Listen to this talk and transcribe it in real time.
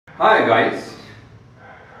Hi guys,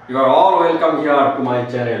 you are all welcome here to my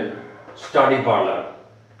channel Study Parlor.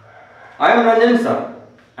 I am Ranjan sir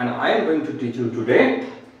and I am going to teach you today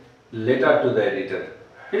letter to the editor.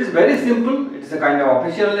 It is very simple, it is a kind of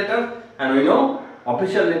official letter, and we know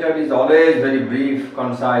official letter is always very brief,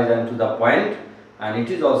 concise and to the point, and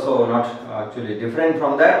it is also not actually different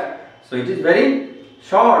from that. So it is very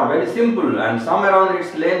short, very simple, and some around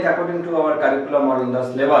its length according to our curriculum or in the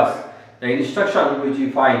syllabus. The instruction which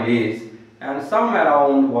we find is, and some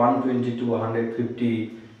around 120 to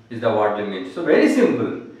 150 is the word limit. So very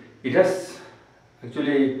simple. It has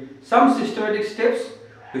actually some systematic steps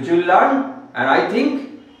which you will learn, and I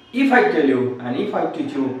think if I tell you and if I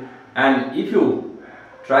teach you and if you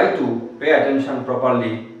try to pay attention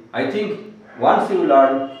properly, I think once you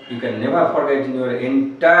learn you can never forget in your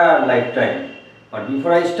entire lifetime. But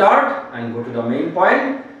before I start and go to the main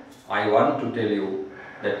point, I want to tell you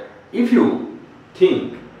that if you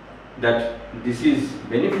think that this is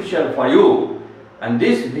beneficial for you and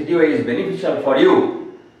this video is beneficial for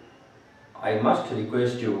you, I must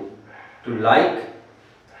request you to like,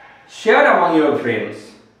 share among your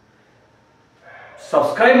friends,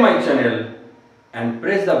 subscribe my channel and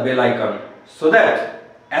press the bell icon so that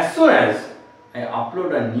as soon as I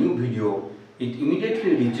upload a new video, it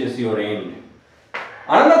immediately reaches your end.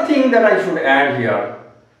 Another thing that I should add here,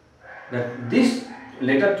 that this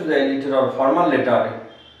letter to the editor or formal letter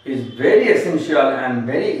is very essential and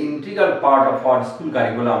very integral part of our school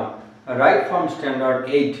curriculum, right from standard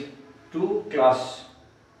 8 to class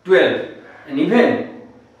 12 and even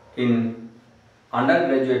in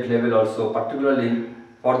undergraduate level also, particularly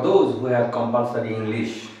for those who have compulsory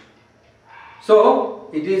English. So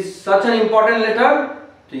it is such an important letter.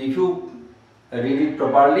 So if you read it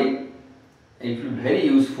properly, it will be very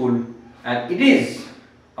useful, and it is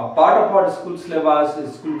a part of our school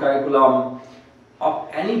syllabus, school curriculum of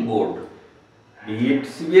any board, be it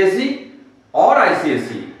CBSE or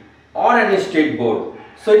ICSE or any state board.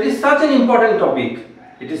 So it is such an important topic,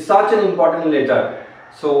 it is such an important letter.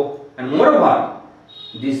 So, and moreover,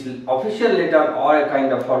 this official letter or a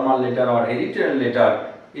kind of formal letter or editorial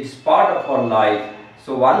letter is part of our life.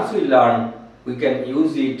 So once we learn, we can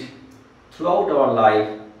use it throughout our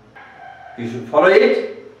life. You should follow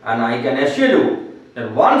it, and I can assure you that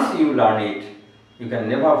once you learn it, you can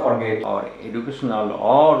never forget our educational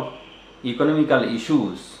or economical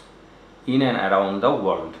issues in and around the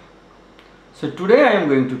world. So today I am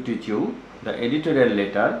going to teach you the editorial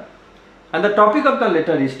letter, and the topic of the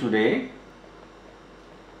letter is today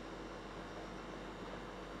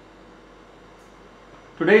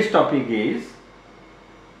today's topic is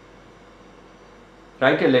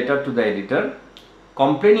write a letter to the editor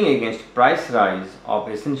complaining against price rise of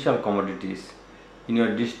essential commodities in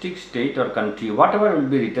your district, state or country. Whatever will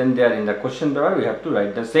be written there in the question paper, we have to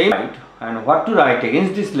write the same. And what to write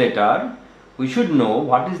against this letter, we should know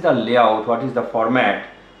what is the layout, what is the format,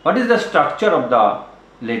 what is the structure of the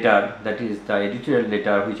letter, that is the editorial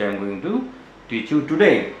letter which I am going to teach you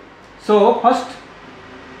today. So first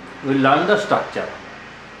we will learn the structure.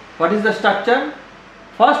 What is the structure?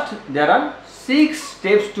 First, there are 6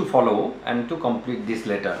 steps to follow and to complete this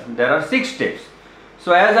letter. There are 6 steps.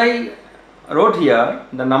 So as I wrote here,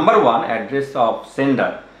 the number 1, address of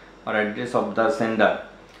sender or address of the sender.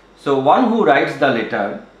 So one who writes the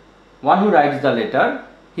letter,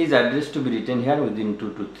 his address to be written here within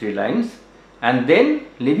 2 to 3 lines, and then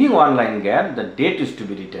leaving one line gap, the date is to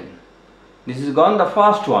be written. This is gone the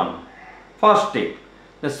first one, first step.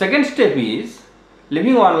 The second step is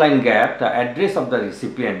leaving one line gap, the address of the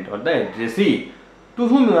recipient or the addressee to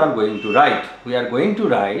whom you are going to write. We are going to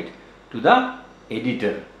write to the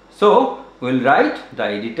editor. So we will write the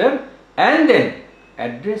editor and then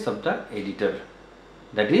address of the editor,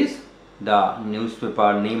 that is the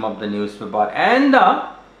newspaper, name of the newspaper and the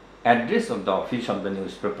address of the office of the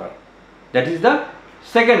newspaper. That is the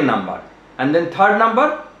second number. And then third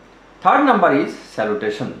number is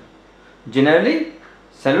salutation. Generally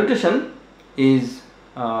salutation is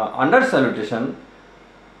under salutation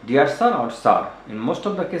dear sir or sir. In most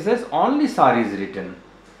of the cases only sir is written.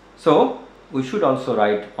 So we should also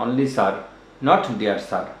write only sir, not dear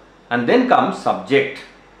sir. And then comes subject.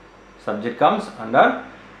 Subject comes under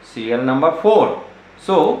serial number 4.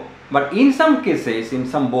 So, but in some cases, in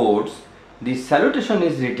some boards, the salutation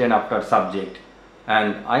is written after subject,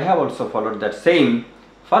 and I have also followed that same.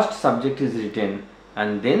 First subject is written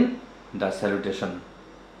and then the salutation.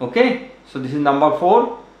 Okay, so this is number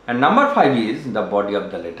 4, and number 5 is the body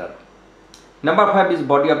of the letter. Number 5 is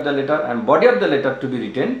body of the letter, and body of the letter to be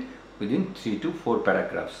written within 3 to 4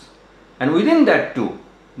 paragraphs, and within that too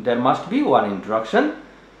there must be one introduction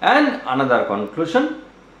and another conclusion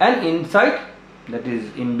and inside, that is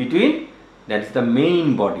in between, that is the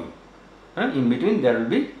main body. In between there will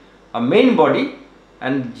be a main body,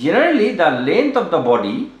 and generally the length of the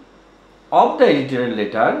body of the editorial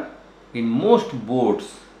letter in most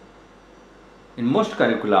boards, in most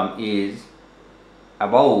curriculum, is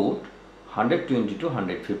about 120 to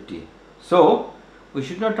 150. So we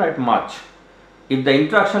should not write much. If the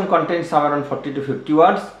introduction contains somewhere around 40 to 50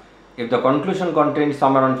 words, if the conclusion contains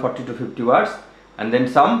somewhere around 40 to 50 words, and then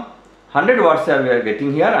some 100 words we are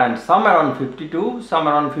getting here, and some around 50 to some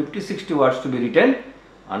around 50-60 words to be written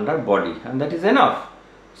under body, and that is enough.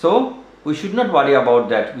 So we should not worry about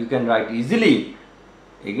that. We can write easily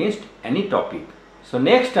against any topic. So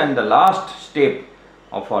next and the last step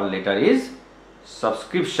of our letter is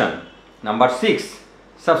subscription. Number 6,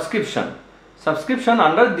 subscription. Subscription,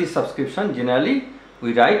 under this subscription generally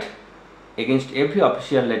we write against every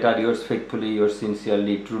official letter, yours faithfully, yours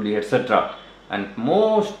sincerely, truly, etc. And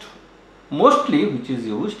mostly which is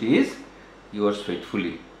used is yours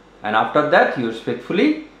faithfully, and after that yours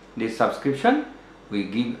faithfully, this subscription, we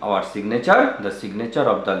give our signature, the signature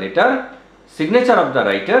of the letter, signature of the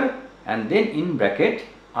writer, and then in bracket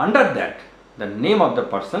under that the name of the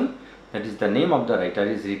person, that is the name of the writer,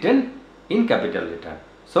 is written in capital letter.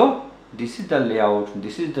 So this is the layout,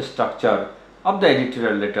 this is the structure of the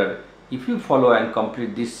editorial letter. If you follow and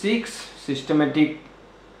complete these 6 systematic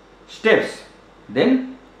steps,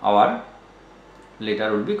 then our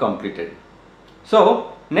letter will be completed.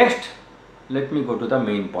 So next, let me go to the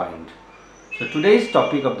main point. So today's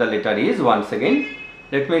topic of the letter is, once again,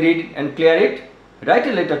 let me read and clear it. Write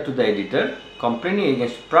a letter to the editor complaining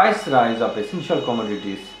against price rise of essential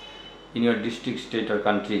commodities in your district, state or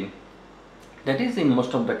country. That is, in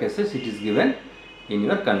most of the cases it is given in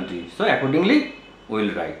your country. So accordingly we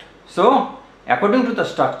will write. So according to the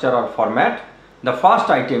structure or format, the first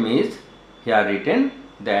item is here written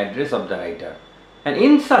the address of the writer, and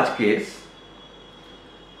in such case,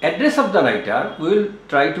 address of the writer, we will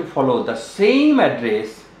try to follow the same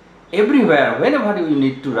address everywhere whenever you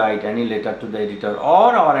need to write any letter to the editor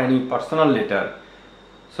or any personal letter.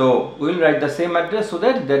 So we will write the same address so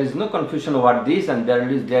that there is no confusion over this, and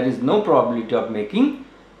there is no probability of making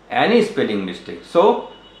any spelling mistake. So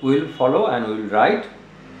we will follow and we will write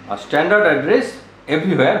a standard address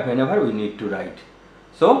everywhere whenever we need to write.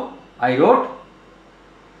 So I wrote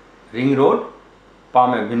Ring Road,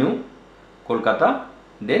 Palm Avenue, Kolkata,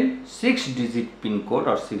 then 6-digit pin code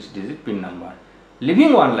or 6-digit pin number,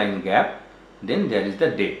 leaving one line gap. Then there is the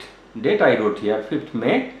date. Date I wrote here 5th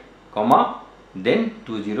May, comma, then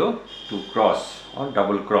 202 cross or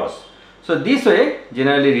double cross. So this way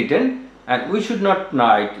generally written, and we should not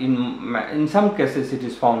write, in some cases it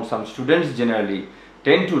is found some students generally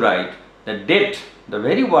tend to write the date, the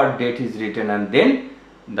very word date is written and then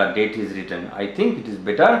the date is written. I think it is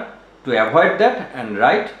better to avoid that and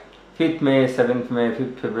write 5th May, 7th May,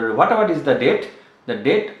 5th February, whatever is the date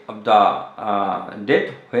of the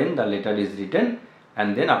date when the letter is written,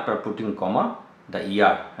 and then after putting comma, the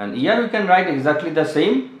year. And year we can write exactly the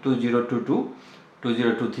same, 2022,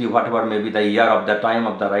 2023, whatever may be the year of the time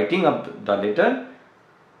of the writing of the letter,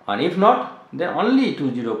 and if not, then only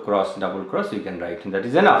 20 cross, double cross we can write, and that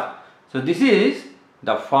is enough. So this is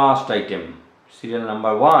the first item, serial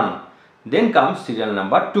number 1. Then comes serial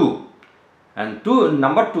number 2, and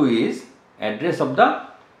number 2 is address of the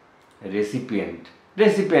recipient,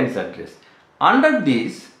 recipient's address. Under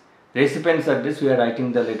this recipient's address we are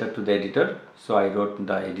writing the letter to the editor. So I wrote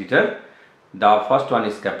the editor, the first one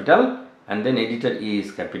is capital, and then editor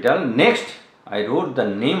is capital. Next I wrote the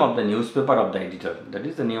name of the newspaper of the editor, that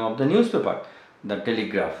is the name of the newspaper, the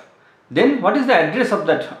Telegraph. Then what is the address of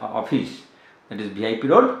that office? That is VIP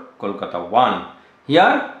Road, Kolkata 1.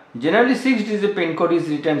 Here generally 6-digit pin code is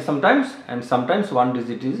written sometimes, and sometimes 1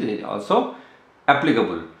 digit is also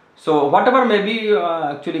applicable. So whatever may be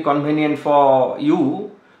actually convenient for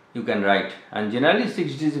you, you can write, and generally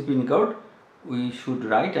 6-digit pin code we should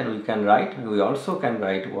write, and we can write, we also can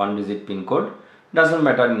write 1-digit pin code, doesn't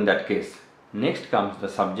matter in that case. Next comes the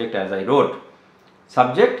subject, as I wrote.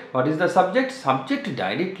 Subject, what is the subject? Subject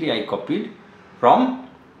directly I copied from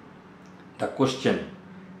the question.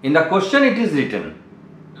 In the question it is written,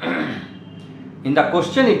 in the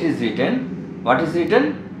question it is written, what is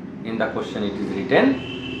written? In the question it is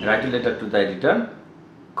written, write a letter to the editor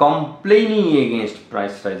complaining against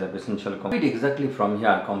price rise of essential commodities. Exactly from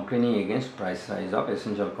here, complaining against price rise of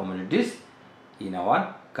essential commodities in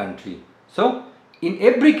our country. So in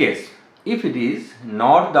every case, if it is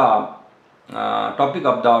not the topic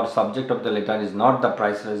of the subject of the letter is not the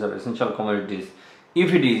price rise of essential commodities,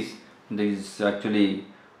 if it is this actually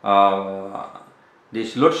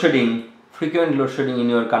this load shedding frequent load shedding in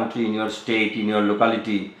your country, in your state, in your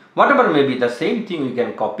locality, whatever may be, the same thing we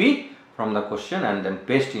can copy from the question and then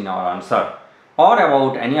paste in our answer. Or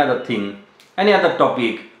about any other thing, any other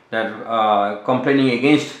topic that complaining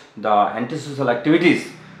against the antisocial activities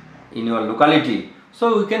in your locality,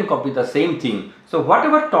 so we can copy the same thing. So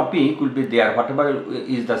whatever topic will be there, whatever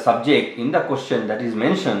is the subject in the question that is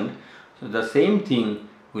mentioned, so the same thing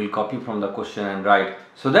we will copy from the question and write,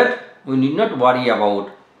 so that we need not worry about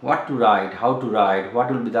what to write, how to write, what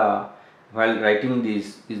will be the, while writing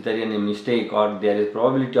this, is there any mistake or there is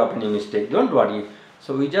probability of any mistake. Don't worry.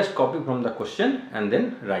 So we just copy from the question and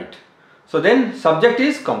then write. So then subject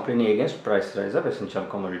is complaining against price rise of essential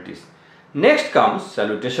commodities. Next comes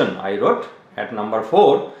salutation. I wrote at number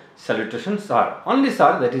 4, salutation sir. Only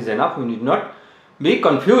sir, that is enough. We need not be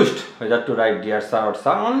confused whether to write dear sir or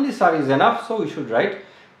sir. Only sir is enough. So we should write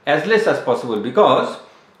as less as possible, because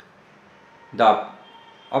the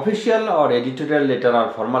official or editorial letter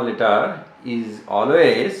or formal letter is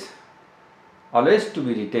always to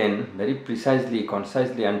be written very precisely,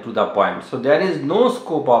 concisely and to the point. So there is no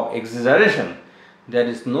scope of exaggeration. There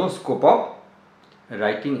is no scope of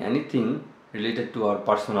writing anything related to our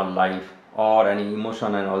personal life or any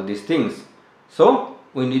emotion and all these things. So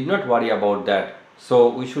we need not worry about that. So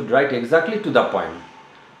we should write exactly to the point.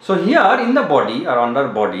 So here in the body or under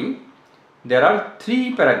body, there are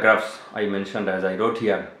 3 paragraphs I mentioned, as I wrote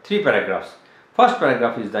here, 3 paragraphs. First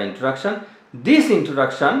paragraph is the introduction. This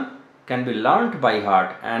introduction can be learnt by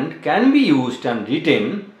heart and can be used and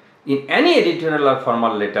written in any editorial or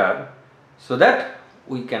formal letter, so that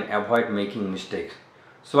we can avoid making mistakes.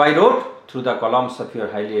 So I wrote through the columns of your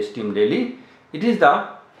highly esteemed daily. It is the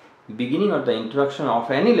beginning or the introduction of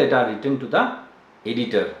any letter written to the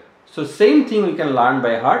editor. So same thing we can learn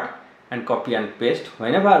by heart and copy and paste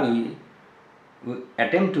whenever we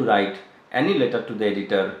attempt to write any letter to the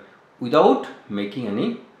editor without making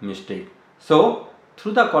any mistake. So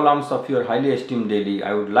through the columns of your highly esteemed daily,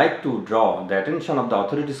 I would like to draw the attention of the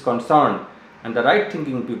authorities concerned and the right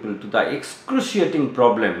thinking people to the excruciating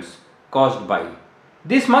problems caused by.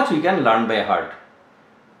 This much we can learn by heart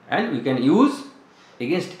and we can use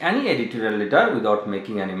against any editorial letter without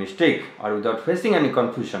making any mistake or without facing any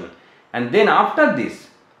confusion. And then after this,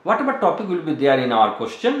 whatever topic will be there in our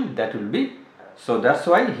question, that will be. So that's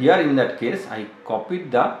why here in that case I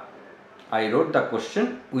wrote the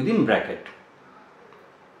question within bracket.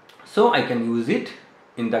 So I can use it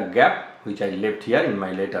in the gap which I left here in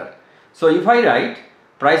my letter. So if I write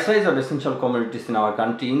price rise of essential commodities in our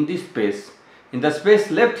country in this space, in the space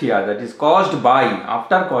left here, that is caused by,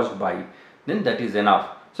 after caused by, then that is enough.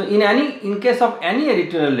 So in case of any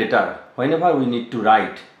editorial letter, whenever we need to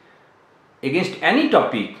write against any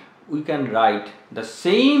topic, we can write the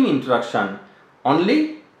same introduction,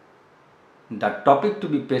 only the topic to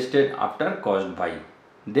be pasted after caused by.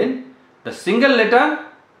 Then the single letter,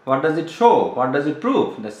 what does it show? What does it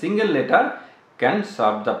prove? The single letter can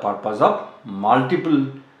serve the purpose of multiple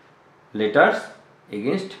letters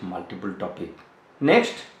against multiple topic.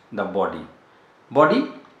 Next, the body. Body,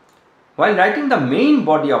 while writing the main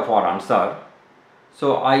body of our answer,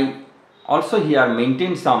 so I also here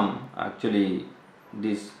maintain some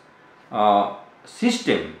this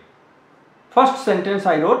system. First sentence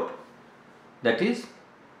I wrote, that is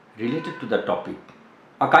related to the topic.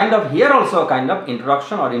 A kind of, here also a kind of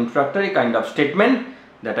introduction or introductory kind of statement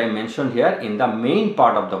that I mentioned here in the main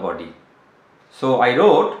part of the body. So I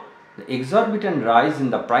wrote, the exorbitant rise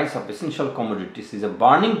in the price of essential commodities is a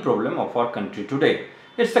burning problem of our country today.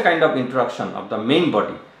 It's a kind of introduction of the main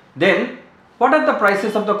body. Then what are the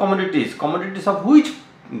prices of the commodities? Commodities of which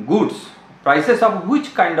goods? Prices of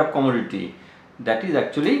which kind of commodity? That is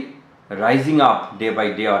actually rising up day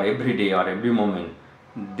by day or every moment.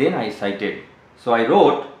 Then I cited. So I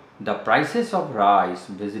wrote, the prices of rice,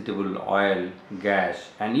 vegetable oil, gas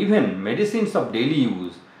and even medicines of daily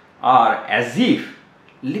use are as if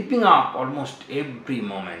leaping up almost every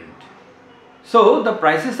moment. So the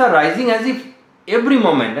prices are rising as if every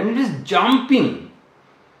moment, and it is jumping,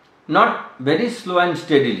 not very slow and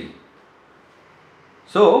steadily.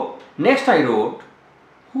 So next I wrote,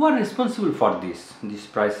 who are responsible for this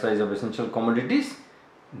price rise of essential commodities?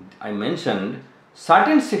 I mentioned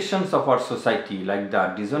certain sections of our society, like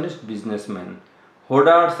the dishonest businessmen,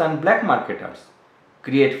 hoarders and black marketers,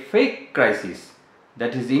 create fake crisis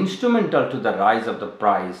that is instrumental to the rise of the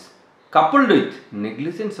price, coupled with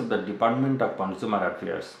negligence of the Department of Consumer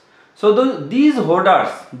Affairs. So these hoarders,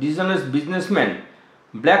 dishonest businessmen,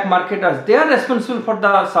 black marketers, they are responsible for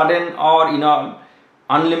the sudden or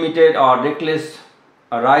unlimited or reckless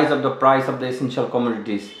rise of the price of the essential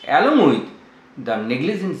commodities, along with the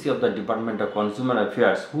negligence of the Department of Consumer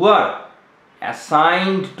Affairs, who are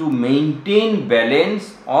assigned to maintain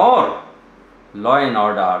balance or law and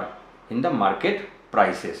order in the market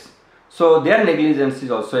prices. So their negligence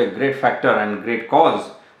is also a great factor and great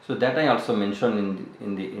cause. So that I also mentioned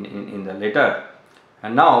in the letter.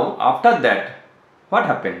 And now after that, what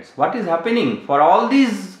happens? What is happening for all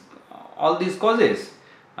these causes?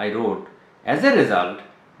 I wrote, as a result,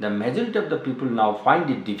 the majority of the people now find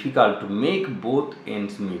it difficult to make both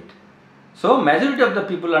ends meet. So majority of the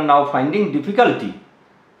people are now finding difficulty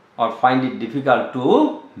or find it difficult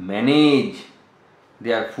to manage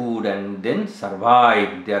their food and then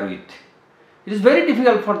survive therewith. It is very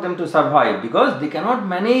difficult for them to survive because they cannot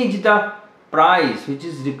manage the price which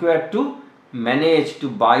is required to manage to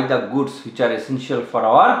buy the goods which are essential for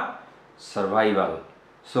our survival.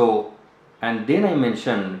 So, and then I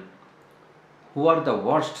mentioned who are the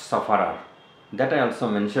worst sufferer. That I also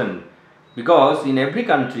mentioned, because in every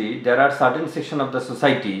country there are certain section of the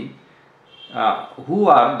society who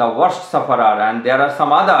are the worst sufferer, and there are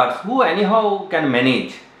some others who anyhow can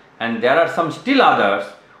manage, and there are some still others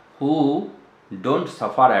who don't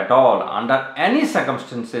suffer at all under any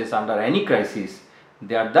circumstances, under any crisis.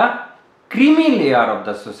 They are the creamy layer of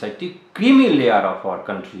the society, creamy layer of our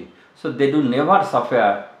country. So they do never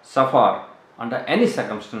suffer under any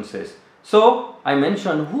circumstances. So I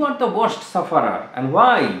mentioned who are the worst sufferer and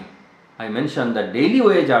why. I mentioned that daily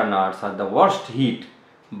wage earners are the worst hit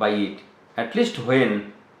by it, at least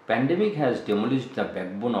when pandemic has demolished the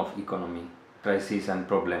backbone of economy, crisis and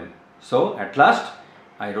problem. So at last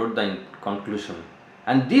I wrote the conclusion,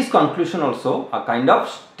 and this conclusion also a kind of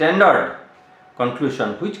standard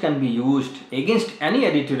conclusion which can be used against any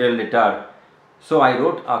editorial letter. So I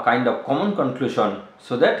wrote a kind of common conclusion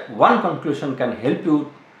so that one conclusion can help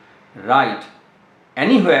you write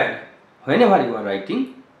anywhere, whenever you are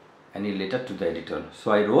writing any letter to the editor.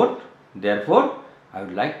 So I wrote, therefore, I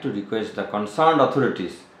would like to request the concerned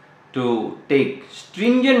authorities to take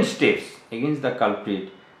stringent steps against the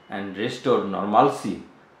culprit and restore normalcy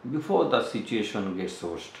before the situation gets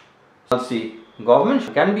worse. See,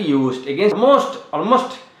 government can be used against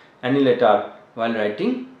almost any letter while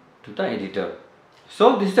writing to the editor.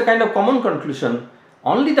 So this is the kind of common conclusion.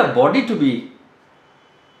 Only the body to be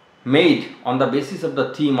made on the basis of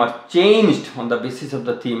the theme or changed on the basis of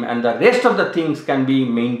the theme, and the rest of the things can be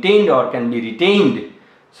maintained or can be retained,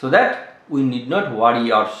 so that we need not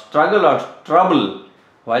worry or struggle or trouble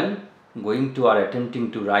while going to or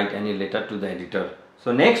attempting to write any letter to the editor.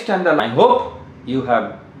 So next, and I hope you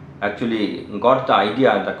have actually got the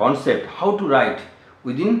idea, the concept, how to write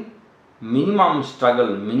within minimum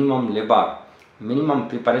struggle, minimum labor, minimum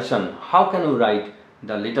preparation. How can you write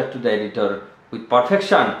the letter to the editor with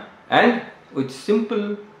perfection and with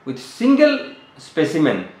single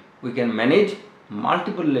specimen we can manage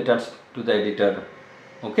multiple letters to the editor.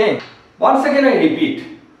 Okay. Once again I repeat,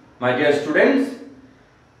 my dear students,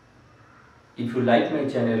 if you like my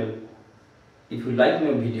channel, if you like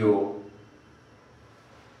my video,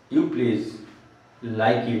 you please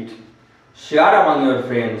like it, share among your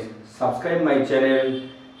friends, subscribe my channel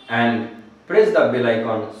and press the bell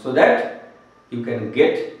icon so that you can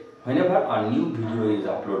get whenever a new video is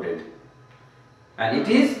uploaded. And it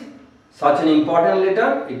is such an important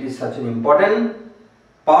letter, it is such an important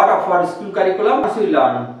part of our school curriculum. As we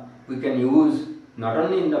learn, we can use not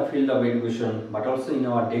only in the field of education but also in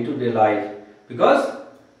our day-to-day life, because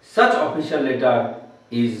such official letter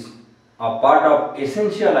is a part of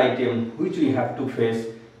essential item which we have to face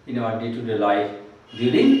in our day-to-day life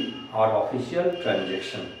during our official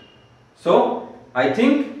transaction. So I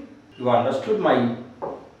think you understood my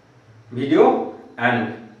video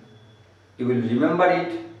and you will remember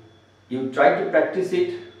it. You try to practice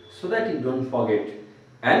it so that you don't forget,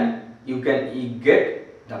 and you can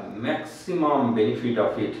get the maximum benefit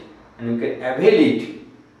of it, and you can avail it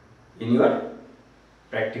in your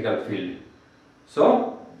practical field.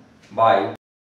 So bye.